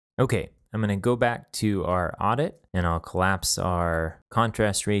Okay, I'm going to go back to our audit and I'll collapse our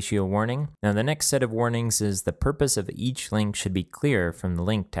contrast ratio warning. Now the next set of warnings is the purpose of each link should be clear from the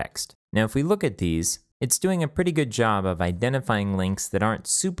link text. Now if we look at these, it's doing a pretty good job of identifying links that aren't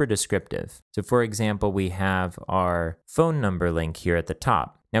super descriptive. So for example, we have our phone number link here at the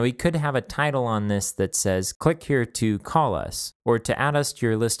top. Now we could have a title on this that says, click here to call us, or to add us to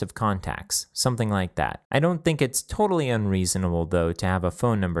your list of contacts, something like that. I don't think it's totally unreasonable though to have a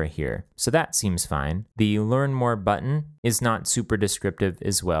phone number here, so that seems fine. The learn more button is not super descriptive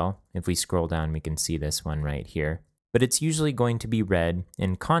as well. If we scroll down, we can see this one right here. But it's usually going to be read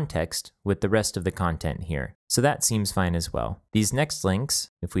in context with the rest of the content here. So that seems fine as well. These next links,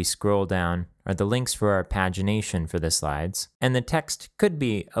 if we scroll down, are the links for our pagination for the slides. And the text could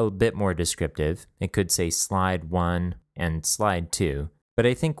be a bit more descriptive. It could say slide 1 and slide 2, but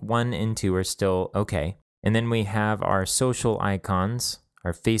I think 1 and 2 are still okay. And then we have our social icons,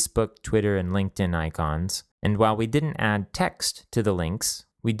 our Facebook, Twitter, and LinkedIn icons. And while we didn't add text to the links,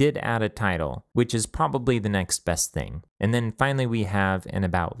 we did add a title, which is probably the next best thing. And then finally we have an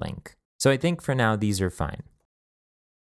about link. So I think for now these are fine.